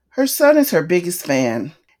Her son is her biggest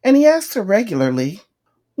fan, and he asks her regularly,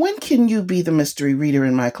 "When can you be the mystery reader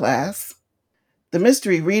in my class?" The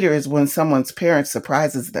mystery reader is when someone's parent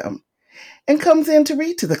surprises them and comes in to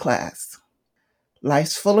read to the class.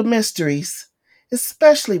 Life's full of mysteries,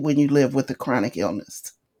 especially when you live with a chronic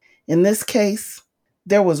illness. In this case,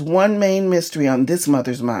 there was one main mystery on this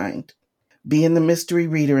mother's mind: being the mystery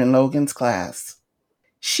reader in Logan's class.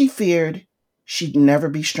 She feared she'd never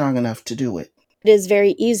be strong enough to do it. It is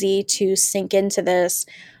very easy to sink into this.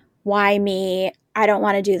 Why me? I don't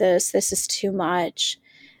want to do this. This is too much.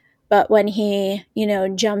 But when he,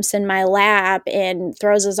 jumps in my lap and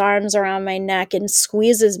throws his arms around my neck and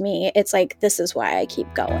squeezes me, it's like, this is why I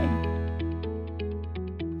keep going.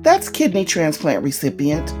 That's kidney transplant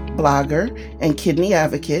recipient, blogger, and kidney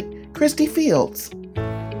advocate, Cristie Fields.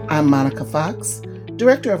 I'm Monica Fox,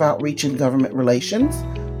 Director of Outreach and Government Relations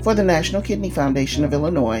for the National Kidney Foundation of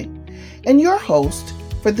Illinois, and your host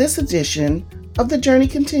for this edition of The Journey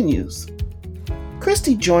Continues.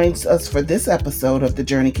 Cristie joins us for this episode of The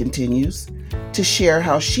Journey Continues to share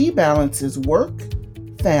how she balances work,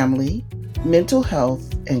 family, mental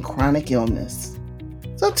health, and chronic illness.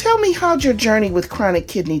 So tell me, how'd your journey with chronic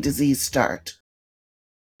kidney disease start?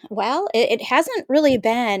 Well, it hasn't really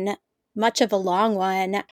been much of a long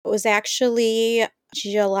one. It was actually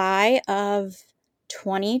July of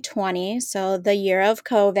 2020, so the year of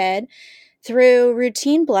COVID. Through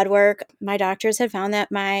routine blood work, my doctors had found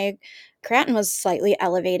that my creatinine was slightly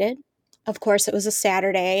elevated. Of course, it was a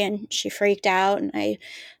Saturday, and she freaked out, and I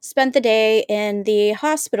spent the day in the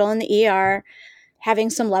hospital in the ER having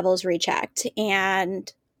some levels rechecked,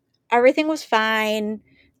 and everything was fine.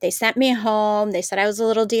 They sent me home. They said I was a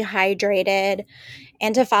little dehydrated,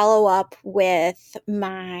 and to follow up with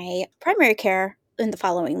my primary care in the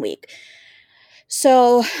following week.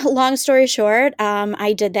 So, long story short,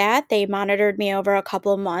 I did that. They monitored me over a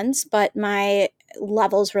couple of months, but my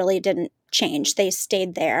levels really didn't change. They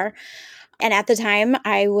stayed there. And at the time,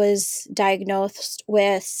 I was diagnosed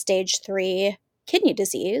with stage 3 kidney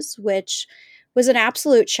disease, which was an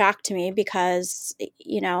absolute shock to me because,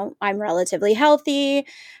 I'm relatively healthy.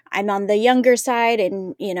 I'm on the younger side,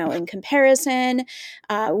 and, in comparison,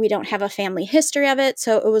 we don't have a family history of it.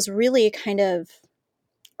 So it was really kind of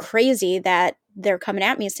crazy that they're coming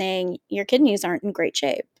at me saying your kidneys aren't in great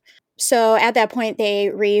shape. So at that point, they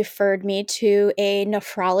referred me to a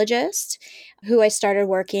nephrologist who I started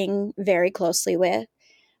working very closely with.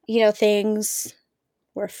 Things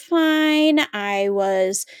were fine. I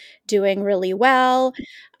was doing really well.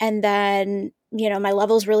 And then, my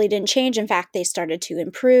levels really didn't change. In fact, they started to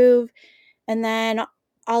improve. And then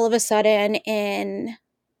all of a sudden in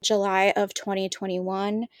July of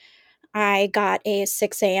 2021, I got a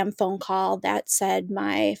 6 a.m. phone call that said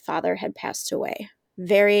my father had passed away.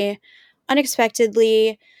 Very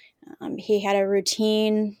unexpectedly. He had a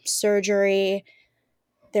routine surgery.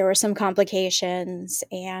 There were some complications,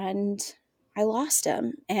 and I lost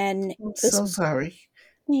him. And it I'm was, so sorry.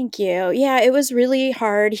 thank you. Yeah, it was really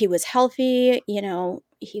hard. He was healthy.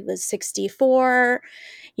 He was 64.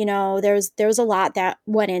 There was a lot that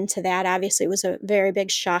went into that. Obviously, it was a very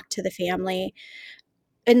big shock to the family.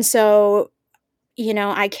 And so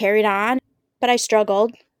I carried on, but I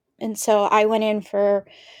struggled. And so I went in for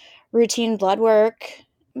routine blood work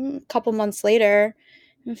a couple months later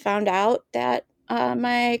and found out that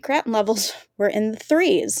my creatinine levels were in the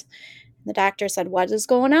threes. The doctor said, "What is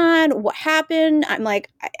going on? What happened?" I'm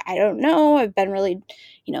like, I don't know. I've been really,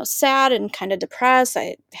 sad and kind of depressed.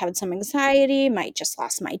 I had some anxiety. Just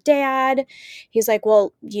lost my dad. He's like,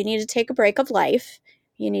 "Well, you need to take a break of life.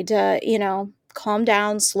 You need to, calm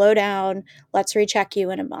down, slow down. Let's recheck you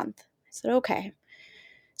in a month." I said, "Okay."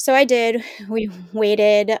 So I did. We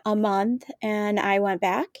waited a month and I went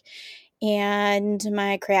back, and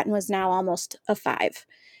my creatinine was now almost a 5.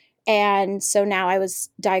 And so now I was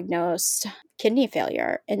diagnosed kidney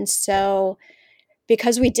failure. And so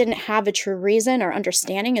because we didn't have a true reason or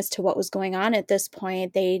understanding as to what was going on at this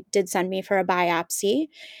point, they did send me for a biopsy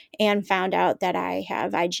and found out that I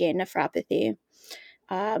have IgA nephropathy.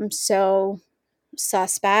 So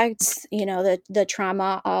suspects, the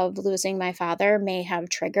trauma of losing my father may have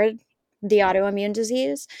triggered the autoimmune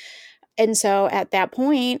disease. And so at that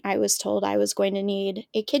point, I was told I was going to need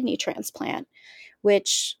a kidney transplant,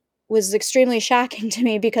 which was extremely shocking to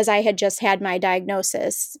me because I had just had my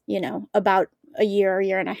diagnosis, about a year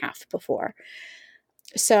and a half before.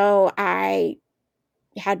 So I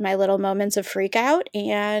had my little moments of freak out,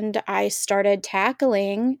 and I started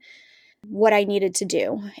tackling what I needed to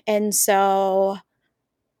do. And so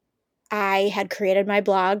I had created my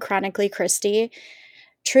blog, Chronically Cristie,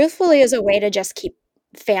 truthfully as a way to just keep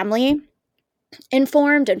family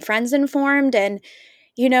informed and friends informed. And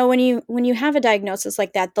when you have a diagnosis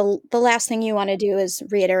like that, the last thing you want to do is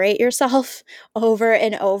reiterate yourself over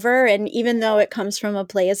and over. And even though it comes from a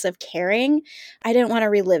place of caring, I didn't want to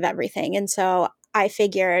relive everything. And so I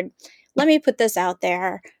figured, let me put this out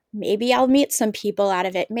there. Maybe I'll meet some people out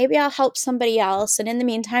of it. Maybe I'll help somebody else. And in the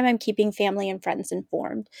meantime, I'm keeping family and friends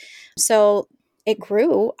informed. So it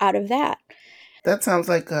grew out of that. That sounds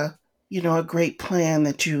like a great plan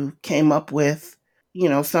that you came up with,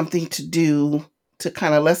 something to do to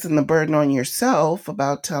kind of lessen the burden on yourself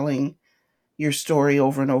about telling your story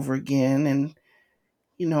over and over again, and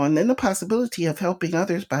then the possibility of helping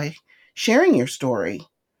others by sharing your story.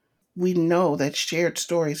 We know that shared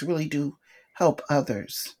stories really do help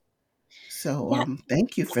others. So, Yeah.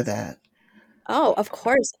 thank you for that. Oh, of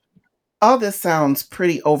course. All this sounds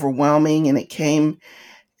pretty overwhelming, and it came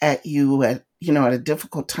at you at a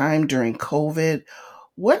difficult time during COVID.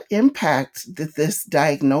 What impact did this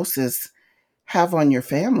diagnosis have on your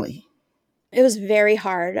family? It was very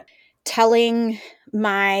hard telling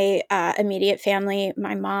my immediate family,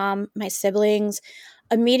 my mom, my siblings,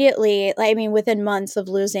 immediately. I mean, within months of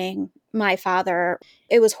losing my father,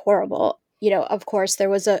 it was horrible. Of course, there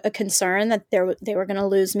was a concern that they were going to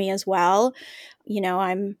lose me as well.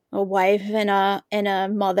 I'm a wife and a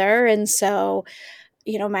mother, and so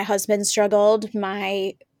my husband struggled.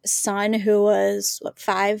 My son, who was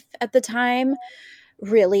 5 at the time,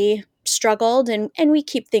 really struggled, and we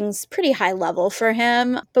keep things pretty high level for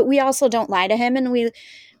him, but we also don't lie to him, and we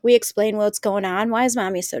explain what's going on. Why is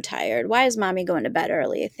mommy so tired? Why is mommy going to bed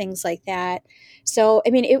early? Things like that. So I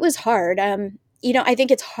mean, it was hard. I think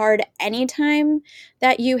it's hard anytime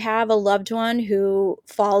that you have a loved one who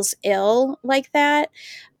falls ill like that,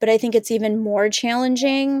 but I think it's even more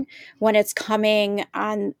challenging when it's coming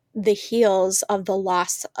on the heels of the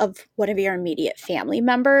loss of one of your immediate family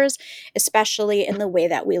members, especially in the way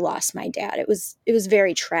that we lost my dad. It was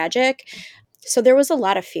very tragic. So there was a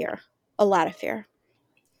lot of fear, a lot of fear.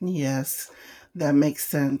 Yes, that makes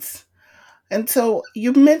sense. And so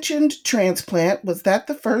you mentioned transplant. Was that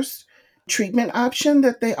the first treatment option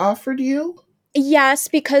that they offered you? Yes,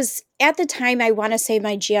 because at the time, I want to say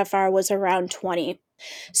my GFR was around 20.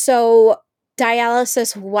 So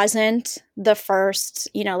dialysis wasn't the first,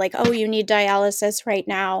 like, oh, you need dialysis right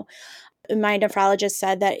now. My nephrologist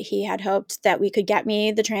said that he had hoped that we could get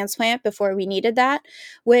me the transplant before we needed that,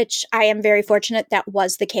 which I am very fortunate that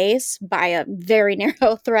was the case by a very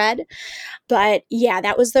narrow thread. But yeah,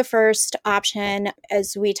 that was the first option.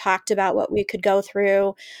 As we talked about what we could go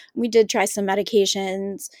through, we did try some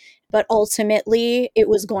medications, but ultimately it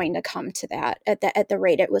was going to come to that at the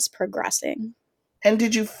rate it was progressing. And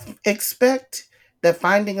did you expect that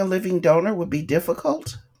finding a living donor would be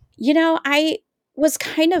difficult? I was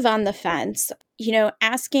kind of on the fence,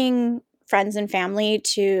 asking friends and family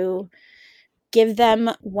to give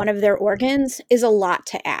them one of their organs is a lot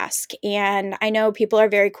to ask. And I know people are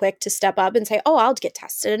very quick to step up and say, oh, I'll get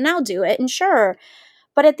tested and I'll do it. And sure.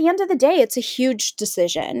 But at the end of the day, it's a huge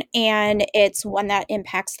decision and it's one that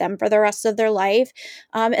impacts them for the rest of their life.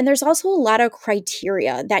 And there's also a lot of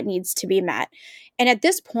criteria that needs to be met. And at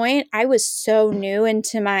this point, I was so new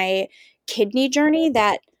into my kidney journey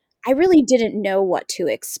that I really didn't know what to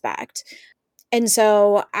expect. And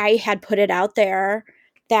so I had put it out there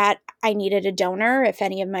that I needed a donor if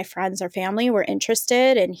any of my friends or family were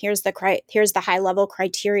interested, and here's the high level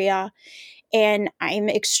criteria. And I'm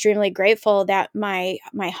extremely grateful that my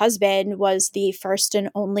husband was the first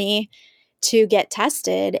and only to get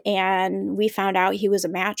tested, and we found out he was a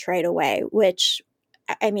match right away, which,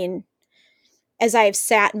 I mean, as I've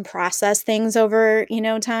sat and processed things over,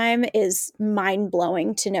 time, is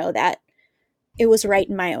mind-blowing to know that it was right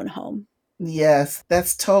in my own home. Yes,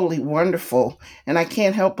 that's totally wonderful. And I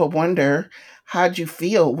can't help but wonder, how'd you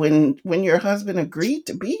feel when your husband agreed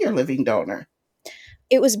to be your living donor?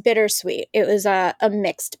 It was bittersweet. It was a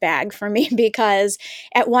mixed bag for me because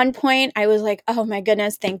at one point I was like, oh my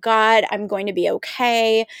goodness, thank God I'm going to be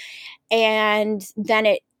okay. And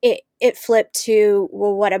then it flipped to,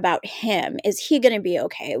 well, what about him? Is he going to be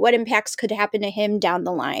okay? What impacts could happen to him down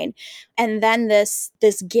the line? And then this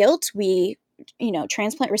guilt we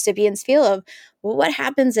transplant recipients feel of, well, what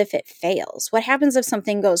happens if it fails? What happens if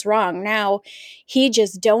something goes wrong? Now he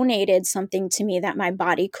just donated something to me that my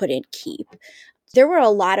body couldn't keep. There were a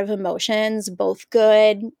lot of emotions, both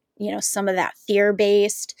good, some of that fear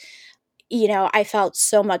based. I felt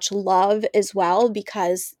so much love as well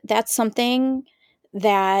because that's something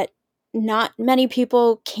that not many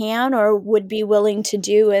people can or would be willing to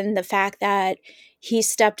do. And the fact that he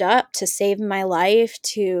stepped up to save my life,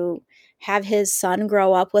 to have his son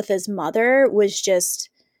grow up with his mother, was just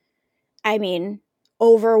I mean,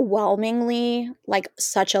 overwhelmingly, like,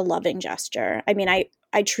 such a loving gesture. I mean,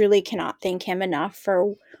 I truly cannot thank him enough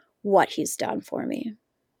for what he's done for me.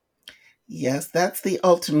 Yes, that's the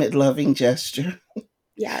ultimate loving gesture.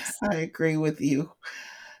 Yes. I agree with you.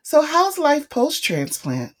 So, how's life post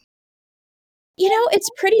transplant? It's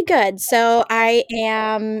pretty good. So I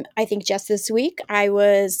think just this week, I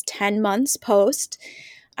was 10 months post.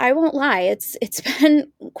 I won't lie, it's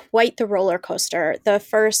been quite the roller coaster. The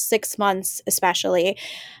first 6 months especially.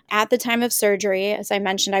 At the time of surgery, as I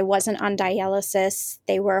mentioned, I wasn't on dialysis.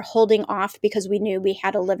 They were holding off because we knew we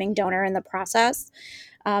had a living donor in the process.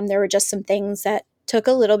 There were just some things that took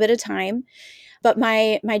a little bit of time, but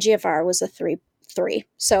my GFR was a 3.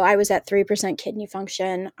 So I was at 3% kidney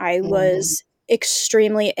function. I Mm. was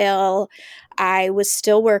extremely ill. I was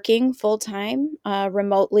still working full time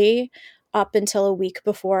remotely up until a week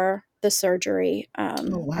before the surgery. Oh,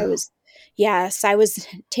 I wow. was, yes, I was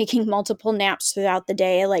taking multiple naps throughout the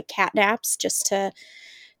day, like cat naps, just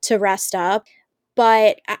to rest up.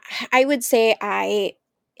 But I would say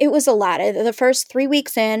it was a lot. The first 3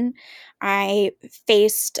 weeks in, I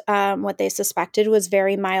faced, what they suspected was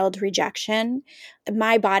very mild rejection.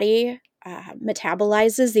 My body,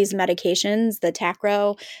 metabolizes these medications, the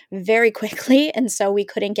Tacro, very quickly, and so we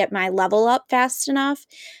couldn't get my level up fast enough,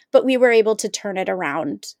 but we were able to turn it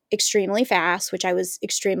around extremely fast, which I was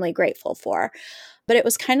extremely grateful for. But it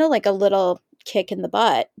was kinda like a little kick in the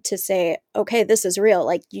butt to say, "Okay, this is real."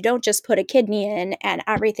 Like, you don't just put a kidney in and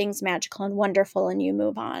everything's magical and wonderful and you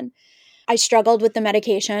move on. I struggled with the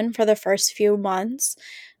medication for the first few months.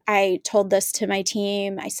 I told this to my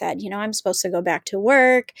team. I said, I'm supposed to go back to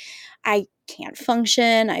work. I can't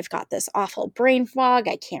function. I've got this awful brain fog.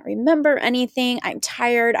 I can't remember anything. I'm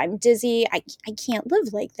tired. I'm dizzy. I can't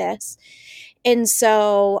live like this." And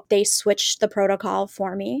so they switched the protocol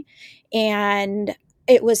for me, and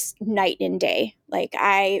it was night and day. Like,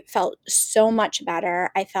 I felt so much better.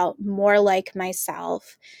 I felt more like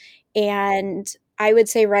myself. And I would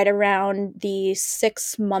say right around the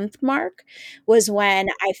 6-month mark was when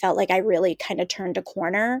I felt like I really kind of turned a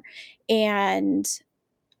corner, and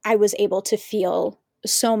I was able to feel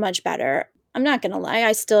so much better. I'm not gonna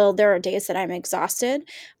lie, there are days that I'm exhausted.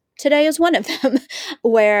 Today is one of them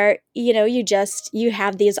where, you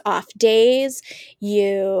have these off days,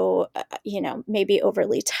 maybe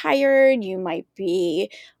overly tired, you might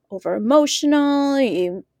be over emotional,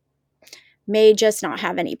 you may just not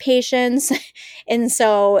have any patience. And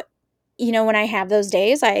so, when I have those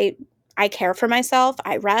days, I care for myself,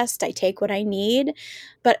 I rest, I take what I need,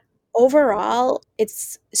 but overall,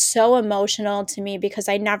 it's so emotional to me because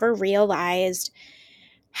I never realized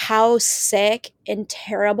how sick and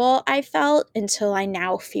terrible I felt until I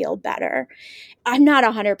now feel better. I'm not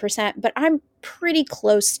 100%, but I'm pretty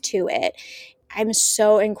close to it. I'm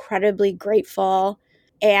so incredibly grateful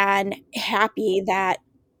and happy that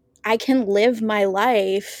I can live my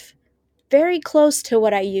life very close to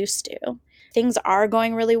what I used to. Things are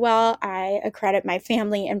going really well. I accredit my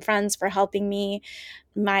family and friends for helping me.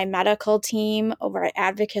 My medical team over at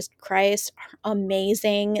Advocate Christ are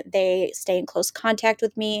amazing. They stay in close contact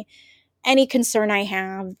with me. Any concern I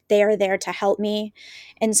have, they are there to help me.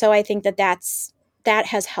 And so I think that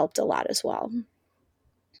has helped a lot as well.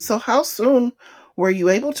 So, how soon were you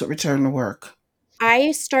able to return to work?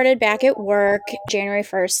 I started back at work January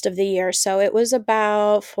 1st of the year, so it was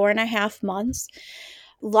about 4.5 months.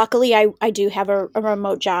 Luckily, I do have a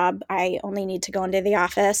remote job. I only need to go into the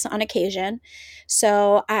office on occasion.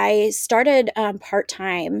 So I started part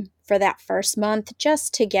time for that first month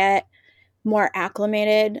just to get more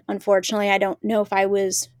acclimated. Unfortunately, I don't know if I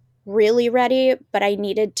was really ready, but I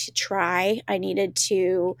needed to try. I needed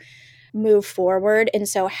to move forward. And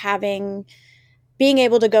so being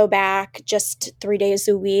able to go back just 3 days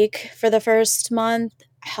a week for the first month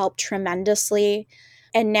helped tremendously.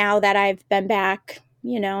 And now that I've been back,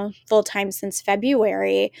 full time since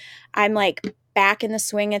February, I'm like back in the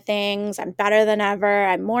swing of things. I'm better than ever.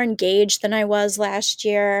 I'm more engaged than I was last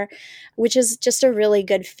year, which is just a really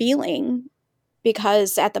good feeling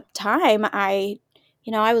because at the time I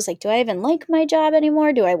was like, do I even like my job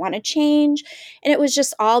anymore? Do I want to change? And it was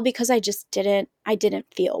just all because I didn't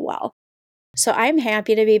feel well. So I'm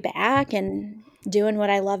happy to be back and doing what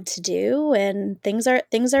I love to do, and things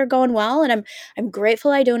are going well, and I'm grateful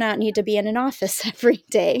I do not need to be in an office every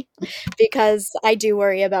day because I do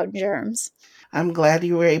worry about germs. I'm glad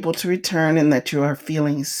you were able to return and that you are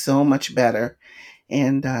feeling so much better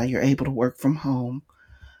and you're able to work from home.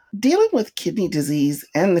 Dealing with kidney disease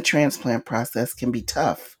and the transplant process can be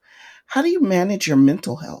tough. How do you manage your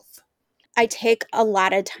mental health? I take a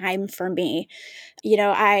lot of time for me.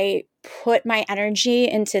 I put my energy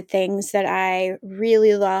into things that I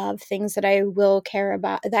really love, things that I will care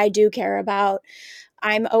about, that I do care about.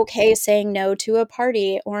 I'm okay saying no to a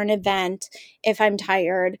party or an event if I'm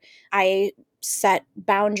tired. I set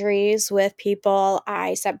boundaries with people.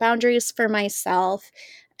 I set boundaries for myself.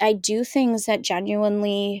 I do things that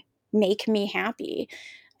genuinely make me happy.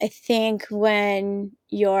 I think when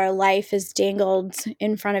your life is dangled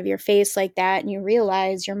in front of your face like that and you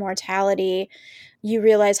realize your mortality, you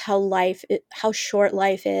realize how short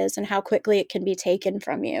life is and how quickly it can be taken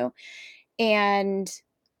from you. And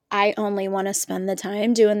I only want to spend the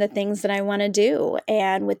time doing the things that I want to do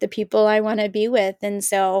and with the people I want to be with. And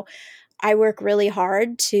so I work really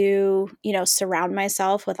hard to, surround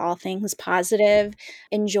myself with all things positive,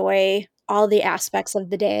 enjoy all the aspects of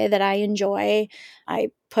the day that I enjoy. I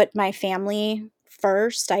put my family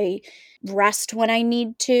first. I rest when I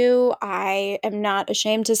need to. I am not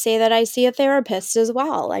ashamed to say that I see a therapist as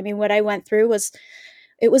well. I mean, what I went through was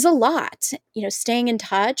it was a lot. Staying in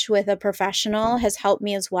touch with a professional has helped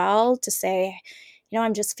me as well to say,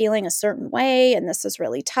 I'm just feeling a certain way and this is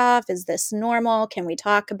really tough. Is this normal? Can we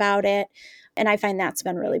talk about it? And I find that's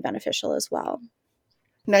been really beneficial as well.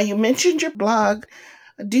 Now, you mentioned your blog.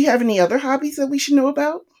 Do you have any other hobbies that we should know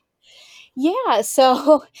about? Yeah.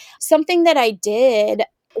 So, something that I did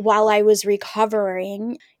while I was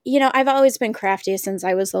recovering, I've always been crafty since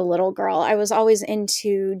I was a little girl. I was always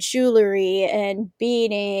into jewelry and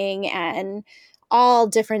beading and all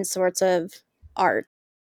different sorts of art.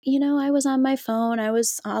 I was on my phone, I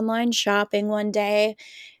was online shopping one day,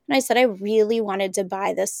 and I said I really wanted to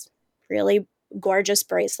buy this really gorgeous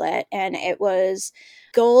bracelet. And it was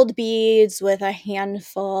gold beads with a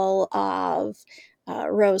handful of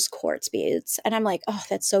rose quartz beads. And I'm like, oh,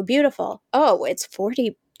 that's so beautiful. Oh, it's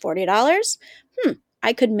 $40. Hmm.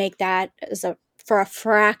 I could make that for a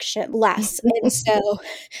fraction less. And so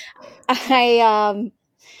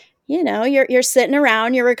you're sitting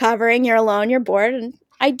around, you're recovering, you're alone, you're bored, and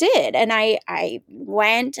I did. And I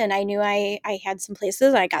went and I knew I had some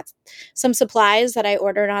places. I got some supplies that I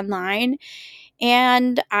ordered online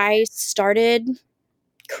and I started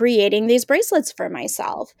creating these bracelets for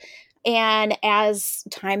myself. And as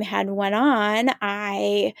time had went on,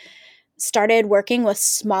 I started working with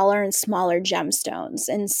smaller and smaller gemstones.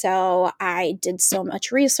 And so I did so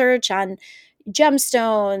much research on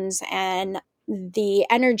gemstones and the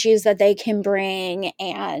energies that they can bring.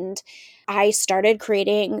 And I started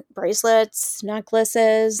creating bracelets,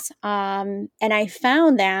 necklaces. And I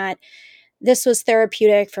found that this was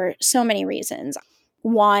therapeutic for so many reasons.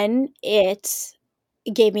 One, it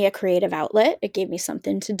gave me a creative outlet, it gave me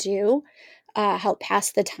something to do, help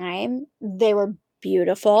pass the time. They were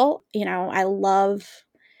beautiful. I love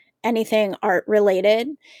anything art related.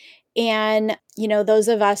 And, those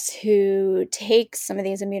of us who take some of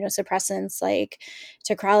these immunosuppressants like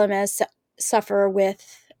tacrolimus suffer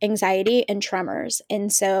with anxiety and tremors.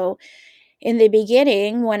 And so in the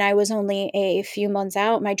beginning, when I was only a few months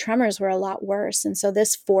out, my tremors were a lot worse. And so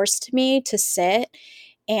this forced me to sit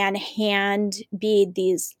and hand bead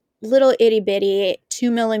these little itty bitty 2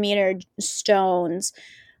 millimeter stones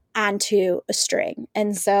onto a string.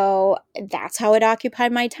 And so that's how it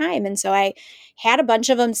occupied my time. And so I had a bunch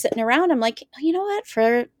of them sitting around. I'm like, you know what?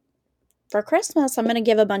 For Christmas, I'm going to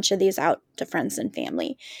give a bunch of these out to friends and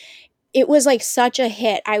family. It was like such a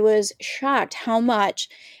hit. I was shocked how much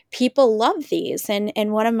people love these. And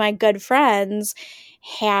one of my good friends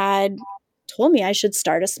had told me I should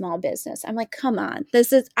start a small business. I'm like, come on.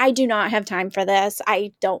 I do not have time for this.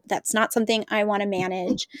 That's not something I want to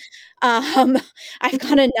manage. Um, I've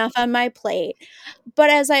got enough on my plate. But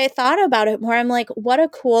as I thought about it more, I'm like, what a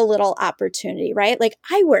cool little opportunity, right? Like,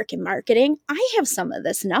 I work in marketing. I have some of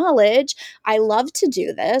this knowledge. I love to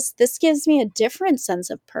do this. This gives me a different sense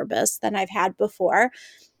of purpose than I've had before.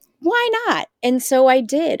 Why not? And so I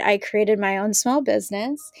did. I created my own small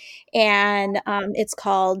business, and it's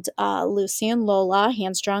called Lucy and Lola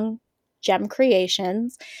Handstrung Gem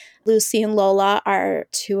Creations. Lucy and Lola are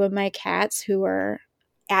two of my cats who were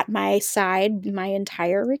at my side my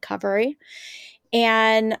entire recovery.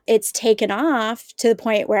 And it's taken off to the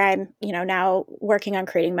point where I'm, now working on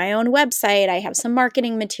creating my own website. I have some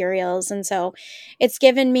marketing materials. And so it's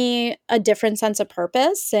given me a different sense of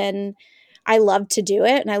purpose. And I love to do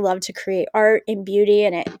it. And I love to create art and beauty.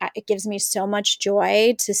 And it gives me so much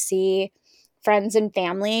joy to see friends and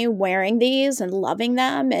family wearing these and loving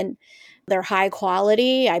them. And they're high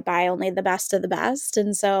quality. I buy only the best of the best.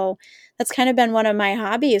 And so that's kind of been one of my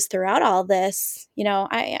hobbies throughout all this.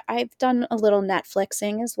 I've done a little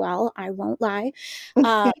Netflixing as well. I won't lie.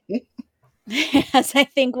 Um, as I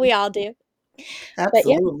think we all do. But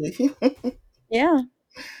yeah, Absolutely. yeah.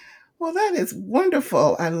 Well, that is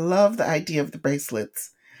wonderful. I love the idea of the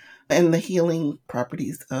bracelets and the healing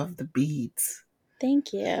properties of the beads.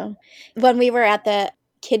 Thank you. When we were at the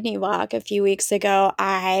kidney walk a few weeks ago,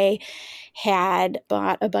 I had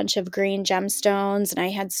bought a bunch of green gemstones and I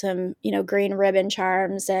had some, green ribbon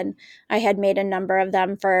charms, and I had made a number of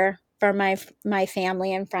them for my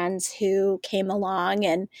family and friends who came along,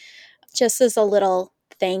 and just as a little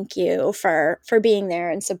thank you for being there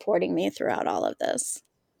and supporting me throughout all of this.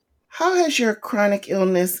 How has your chronic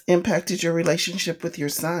illness impacted your relationship with your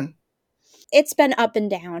son? It's been up and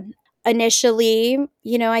down. Initially,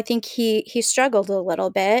 I think he struggled a little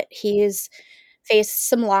bit. He's faced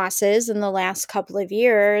some losses in the last couple of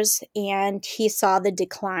years, and he saw the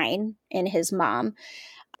decline in his mom,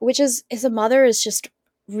 which is as a mother is just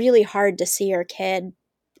really hard to see your kid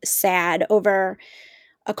sad over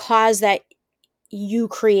a cause that you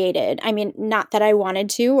created. I mean, not that I wanted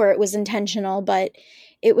to or it was intentional, but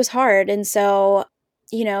it was hard. And so,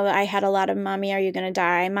 I had a lot of, "Mommy, are you going to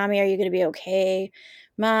die? Mommy, are you going to be okay?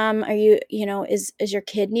 Mom, are you, is your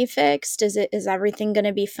kidney fixed? Is everything going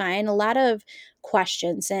to be fine?" A lot of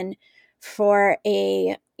questions. And for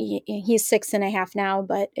he's 6.5 now,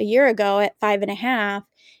 but a year ago at 5.5,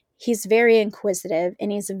 he's very inquisitive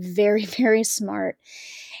and he's very, very smart.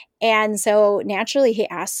 And so naturally, he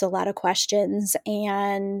asks a lot of questions.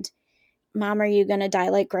 And, "Mom, are you going to die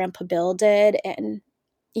like Grandpa Bill did?" And,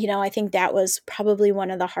 I think that was probably one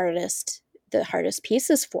of the hardest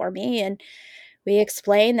pieces for me. And we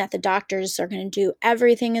explained that the doctors are going to do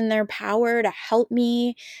everything in their power to help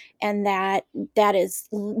me, and that is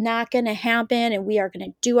not going to happen. And we are going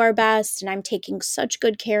to do our best. And I'm taking such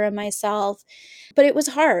good care of myself. But it was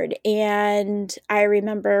hard. And I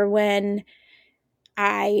remember when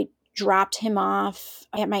I dropped him off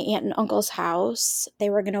at my aunt and uncle's house. They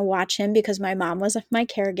were going to watch him because my mom was my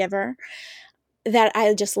caregiver. That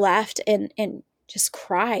I just left and just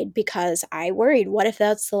cried because I worried, what if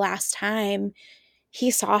that's the last time he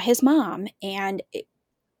saw his mom? And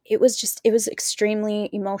it was extremely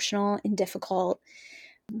emotional and difficult.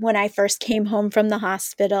 When I first came home from the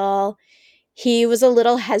hospital, he was a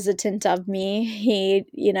little hesitant of me. He,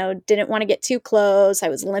 didn't want to get too close. I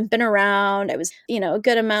was limping around. I was, a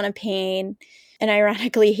good amount of pain. And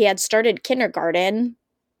ironically, he had started kindergarten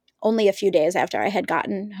only a few days after I had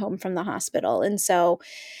gotten home from the hospital. And so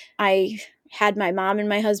I had my mom and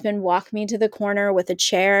my husband walk me to the corner with a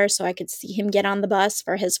chair so I could see him get on the bus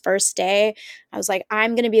for his first day. I was like,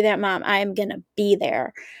 "I'm going to be that mom. I'm going to be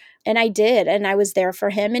there." And I did. And I was there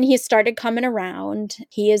for him. And he started coming around.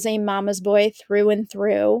 He is a mama's boy through and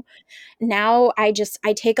through. Now I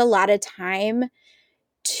take a lot of time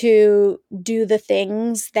to do the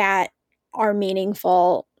things that are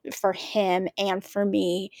meaningful for him and for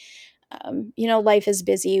me. Life is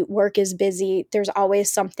busy, work is busy, there's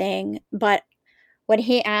always something. But when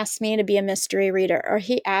he asked me to be a mystery reader or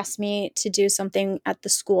he asked me to do something at the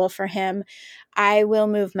school for him, I will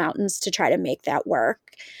move mountains to try to make that work.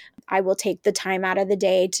 I will take the time out of the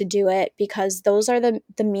day to do it because those are the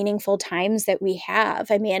meaningful times that we have.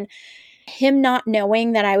 I mean, him not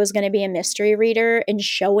knowing that I was going to be a mystery reader and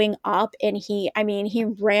showing up, and he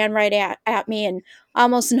ran right at me and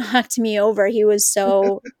almost knocked me over. He was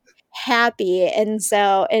so happy and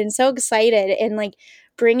so excited, and like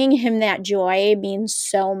bringing him that joy means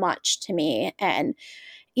so much to me. And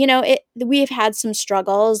we've had some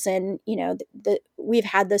struggles, and we've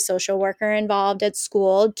had the social worker involved at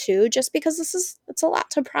school too, just because it's a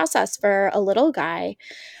lot to process for a little guy.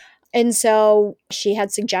 And so she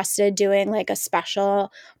had suggested doing like a special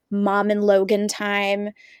mom and Logan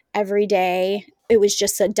time every day. It was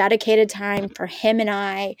just a dedicated time for him and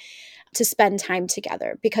I to spend time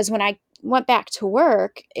together, because when I went back to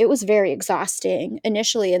work, it was very exhausting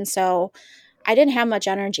initially. And so I didn't have much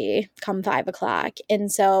energy come 5 o'clock. And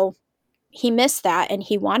so he missed that and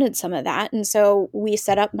he wanted some of that. And so we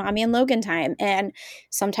set up Mommy and Logan time. And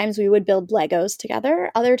sometimes we would build Legos together.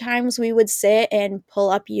 Other times we would sit and pull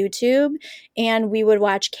up YouTube and we would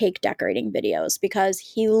watch cake decorating videos because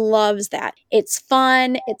he loves that. It's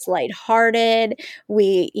fun, it's lighthearted.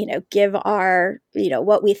 We, give our,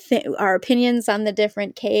 what we think, our opinions on the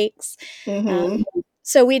different cakes. Mm-hmm. Um,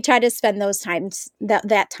 so we try to spend those times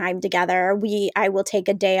that time together. I will take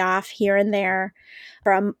a day off here and there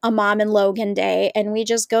from a mom and Logan day, and we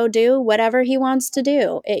just go do whatever he wants to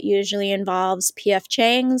do. It usually involves PF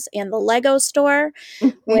Chang's and the Lego store,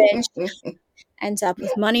 which ends up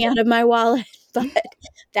with money out of my wallet, but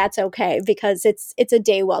that's okay because it's a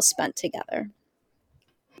day well spent together.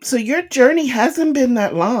 So your journey hasn't been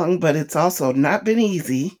that long, but it's also not been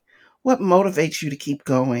easy. What motivates you to keep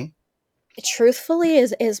going? Truthfully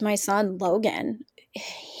is my son Logan.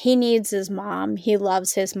 he needs his mom. He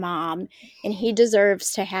loves his mom, and he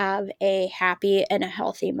deserves to have a happy and a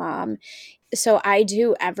healthy mom. So I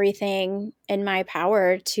do everything in my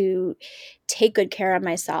power to take good care of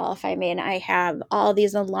myself. I mean, I have all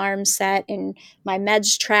these alarms set and my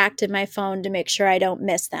meds tracked in my phone to make sure I don't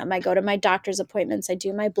miss them. I go to my doctor's appointments, I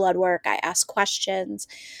do my blood work, I ask questions.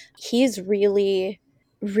 He's really,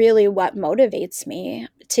 really what motivates me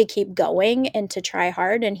to keep going and to try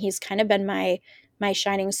hard. And he's kind of been my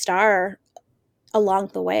shining star along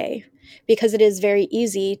the way, because it is very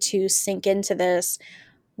easy to sink into this,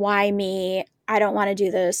 why me? I don't want to do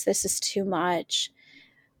this. This is too much.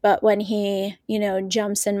 But when he,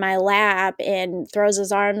 jumps in my lap and throws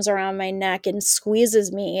his arms around my neck and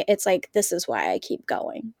squeezes me, it's like, this is why I keep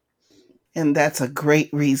going. And that's a great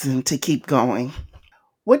reason to keep going.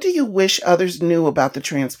 What do you wish others knew about the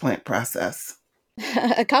transplant process?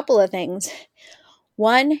 A couple of things.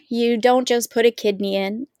 One, you don't just put a kidney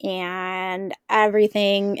in and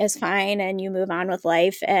everything is fine and you move on with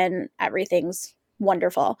life and everything's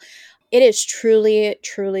wonderful. It is truly,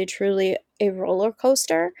 truly, truly a roller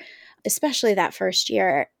coaster, especially that first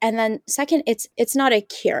year. And then second, it's not a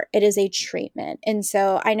cure, it is a treatment. And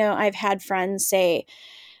so I know I've had friends say,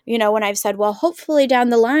 when I've said, well, hopefully down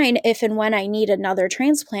the line, if and when I need another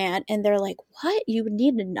transplant, and they're like, what? You would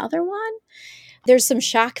need another one? There's some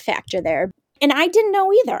shock factor there. And I didn't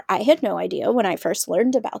know either. I had no idea when I first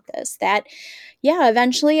learned about this that, yeah,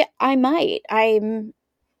 eventually I might. I'm,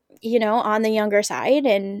 on the younger side,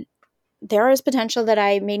 and there is potential that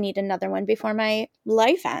I may need another one before my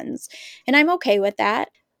life ends. And I'm okay with that.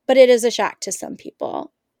 But it is a shock to some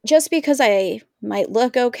people. Just because I might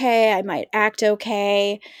look okay, I might act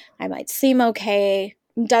okay, I might seem okay,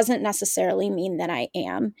 doesn't necessarily mean that I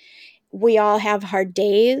am. We all have hard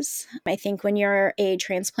days. I think when you're a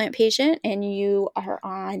transplant patient and you are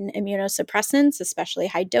on immunosuppressants, especially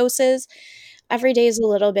high doses, every day is a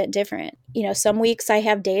little bit different. Some weeks I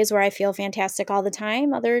have days where I feel fantastic all the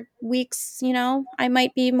time. Other weeks, I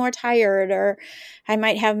might be more tired, or I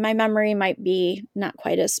might have, my memory might be not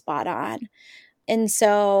quite as spot on. And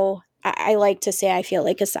so I like to say I feel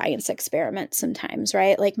like a science experiment sometimes,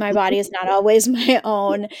 right? Like my body is not always my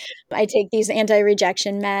own. I take these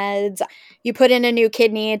anti-rejection meds. You put in a new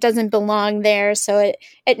kidney, it doesn't belong there. So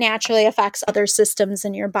it naturally affects other systems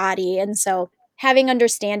in your body. And so having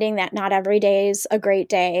understanding that not every day is a great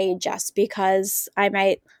day just because I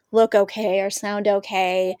might look okay or sound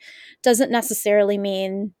okay doesn't necessarily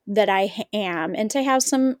mean that I am. And to have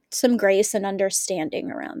some grace and understanding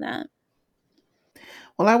around that.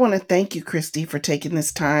 Well, I want to thank you, Cristie, for taking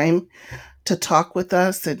this time to talk with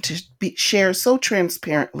us and to share so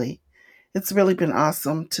transparently. It's really been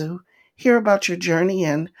awesome to hear about your journey,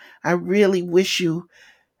 and I really wish you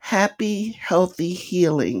happy, healthy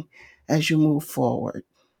healing as you move forward.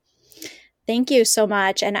 Thank you so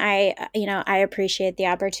much. And I appreciate the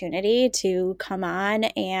opportunity to come on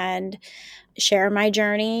and share my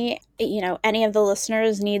journey. Any of the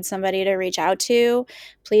listeners need somebody to reach out to,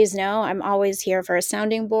 please know I'm always here for a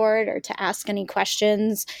sounding board or to ask any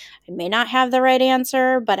questions. I may not have the right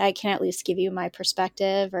answer, but I can at least give you my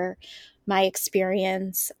perspective or my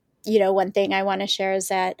experience. One thing I want to share is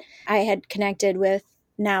that I had connected with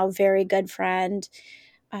now very good friend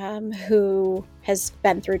who has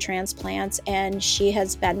been through transplants, and she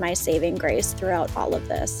has been my saving grace throughout all of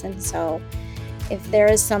this. And so if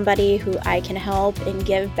there is somebody who I can help and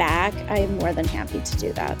give back, I am more than happy to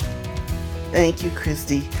do that. Thank you,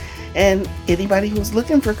 Cristie. And anybody who's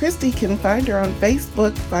looking for Cristie can find her on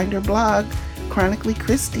Facebook, find her blog, Chronically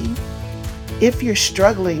Cristie. If you're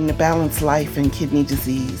struggling to balance life and kidney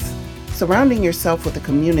disease, surrounding yourself with a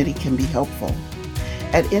community can be helpful.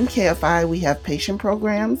 At NKFI, we have patient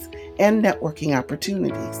programs and networking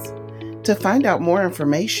opportunities. To find out more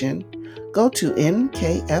information, go to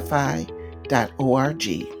nkfi.org.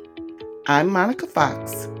 I'm Monica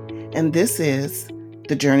Fox, and this is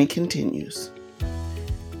The Journey Continues.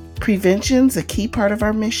 Prevention's a key part of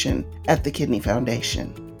our mission at the Kidney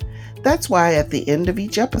Foundation. That's why at the end of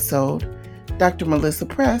each episode, Dr. Melissa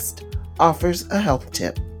Prest offers a health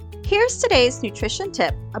tip. Here's today's nutrition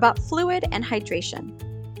tip about fluid and hydration.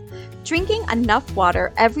 Drinking enough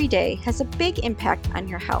water every day has a big impact on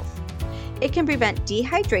your health. It can prevent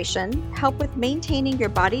dehydration, help with maintaining your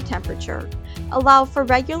body temperature, allow for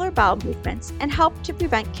regular bowel movements, and help to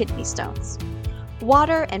prevent kidney stones.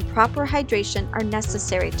 Water and proper hydration are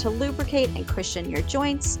necessary to lubricate and cushion your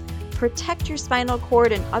joints, protect your spinal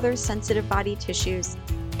cord and other sensitive body tissues,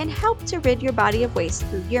 and help to rid your body of waste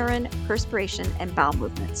through urine, perspiration, and bowel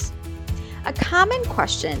movements. A common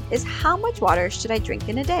question is, how much water should I drink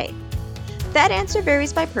in a day? That answer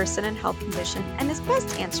varies by person and health condition and is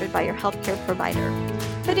best answered by your healthcare provider.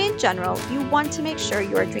 But in general, you want to make sure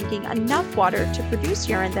you are drinking enough water to produce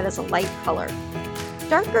urine that is a light color.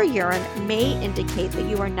 Darker urine may indicate that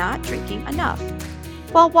you are not drinking enough.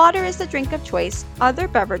 While water is the drink of choice, other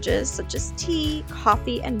beverages such as tea,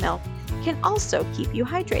 coffee, and milk can also keep you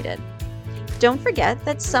hydrated. Don't forget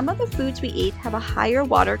that some of the foods we eat have a higher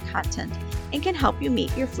water content and can help you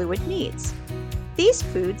meet your fluid needs. These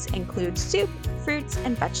foods include soup, fruits,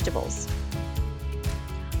 and vegetables.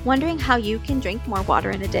 Wondering how you can drink more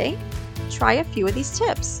water in a day? Try a few of these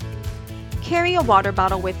tips. Carry a water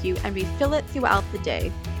bottle with you and refill it throughout the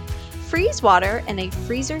day. Freeze water in a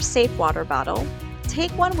freezer-safe water bottle.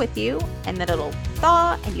 Take one with you and then it'll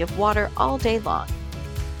thaw and you have water all day long.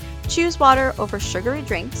 Choose water over sugary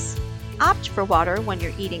drinks. Opt for water when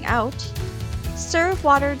you're eating out. Serve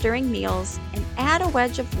water during meals and add a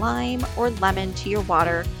wedge of lime or lemon to your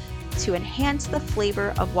water to enhance the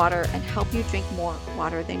flavor of water and help you drink more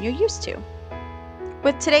water than you're used to.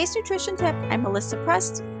 With today's nutrition tip, I'm Melissa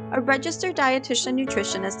Prest, a registered dietitian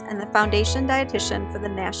nutritionist and the foundation dietitian for the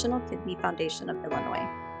National Kidney Foundation of Illinois.